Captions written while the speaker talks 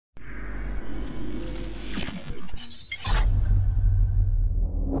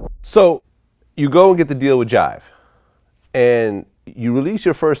So you go and get the deal with Jive, and you release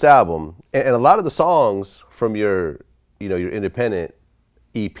your first album, and a lot of the songs from your, your independent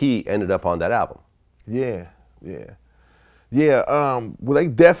EP ended up on that album. Yeah, yeah, yeah. Well, they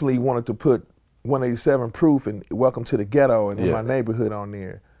definitely wanted to put 187 Proof and Welcome to the Ghetto and In My Neighborhood on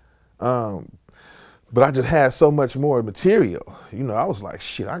there. But I just had so much more material. I was like,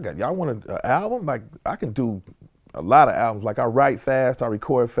 shit, y'all want an album? Like, I can do a lot of albums. Like, I write fast, I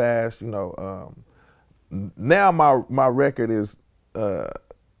record fast, Now my record is, I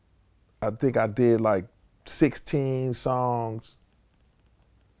think I did like 16 songs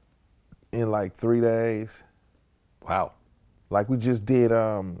in like 3 days. Wow. Like, we just did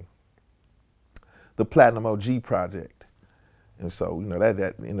the Platinum OG project. And so, I'm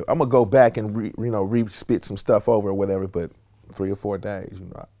gonna go back and re-spit some stuff over or whatever, but 3 or 4 days,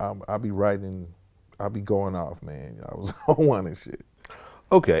 I'll be writing, I'll be going off, man. I was on one and shit.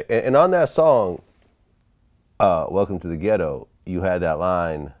 Okay, and on that song, Welcome to the Ghetto, you had that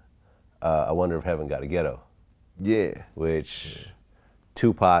line, I wonder if heaven got a ghetto. Yeah. Which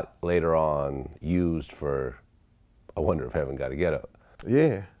Tupac later on used for, I wonder if heaven got a ghetto.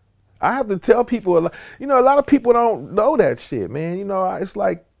 Yeah. I have to tell people, a lot of people don't know that shit, man. It's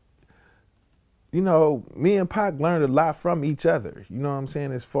like, me and Pac learned a lot from each other. You know what I'm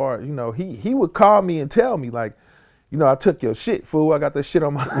saying? As far, he would call me and tell me, like, I took your shit, fool. I got that shit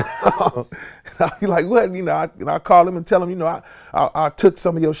on my and I'd be like, what? And I call him and tell him, I took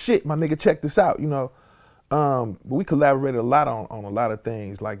some of your shit, my nigga, check this out, But we collaborated a lot on a lot of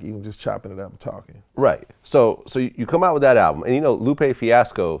things, like even just chopping it up and talking. Right. So you come out with that album, and Lupe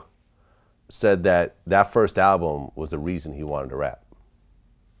Fiasco said that first album was the reason he wanted to rap.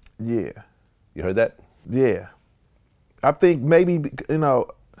 Yeah. You heard that? Yeah. I think maybe,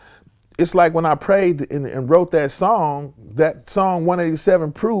 it's like when I prayed and wrote that song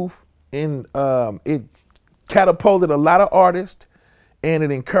 187 Proof, and it catapulted a lot of artists, and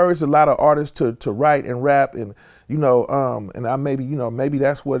it encouraged a lot of artists to write and rap, and and I maybe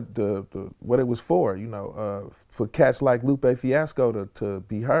that's what what it was for, for cats like Lupe Fiasco to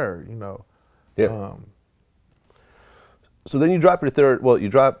be heard, Yeah. So then you drop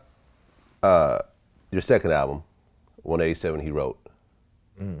your second album, 187 he wrote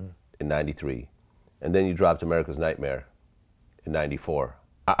in '93, and then you dropped America's Nightmare in '94.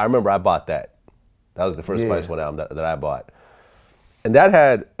 I remember I bought that. That was the first Minus One album that I bought. And that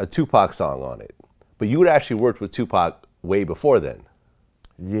had a Tupac song on it. But you had actually worked with Tupac way before then.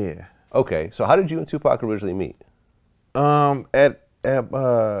 Yeah. Okay, so how did you and Tupac originally meet? In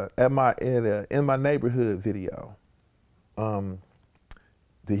My Neighborhood video.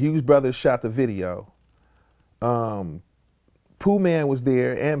 The Hughes brothers shot the video. Pooh Man was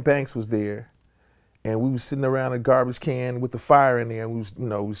there and Banks was there, and we was sitting around a garbage can with the fire in there, and we was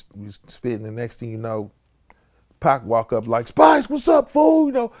spitting. The next thing you know, Pac walk up like, "Spice, what's up, fool?"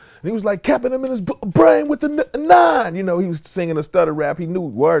 And he was like capping him in his brain with the 9. He was singing a stutter rap. He knew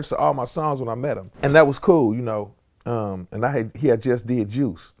words to all my songs when I met him, and that was cool, And he had just did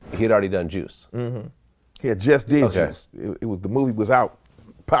Juice. He had already done Juice. Mm-hmm. He had just did Juice. It was, the movie was out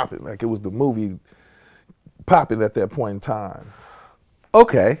popping, like it was the movie popping at that point in time.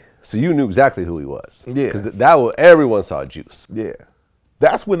 Okay, so you knew exactly who he was. Yeah, because everyone saw Juice. Yeah,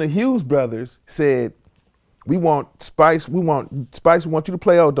 that's when the Hughes brothers said, "We want Spice. We want Spice. We want you to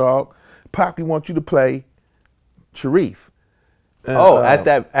play Old Dog. Pac, we want you to play Sharif." And,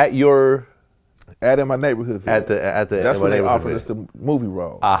 at In My Neighborhood video. That's when they offered us the movie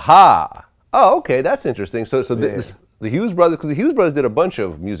role. Aha. Oh, okay, that's interesting. So the Hughes brothers, because the Hughes brothers did a bunch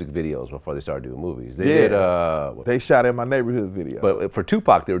of music videos before they started doing movies. They did. They shot In My Neighborhood video. But for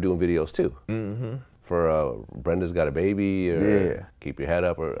Tupac, they were doing videos too. Mm-hmm. For Brenda's Got a Baby, or Keep Your Head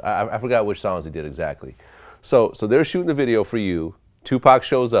Up, or I forgot which songs they did exactly. So they're shooting the video for you. Tupac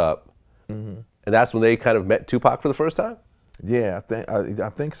shows up, and that's when they kind of met Tupac for the first time. Yeah, I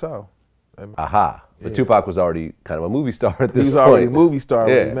think so. Aha. But Tupac was already kind of a movie star at this point. He was already a movie star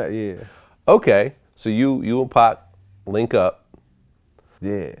when we met, yeah. Okay, so you and Pac link up.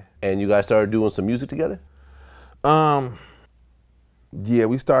 Yeah. And you guys started doing some music together? Yeah,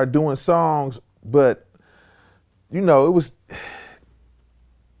 we started doing songs, but it was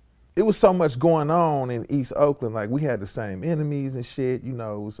so much going on in East Oakland. Like, we had the same enemies and shit.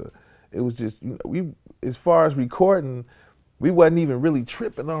 It was just we, as far as recording, we wasn't even really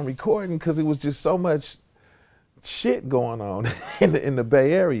tripping on recording because it was just so much shit going on in the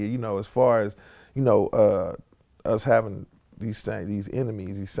Bay Area. As far as us having these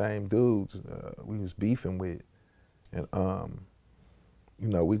enemies, these same dudes we was beefing with, and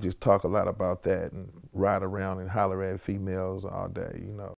we just talk a lot about that and ride around and holler at females all day.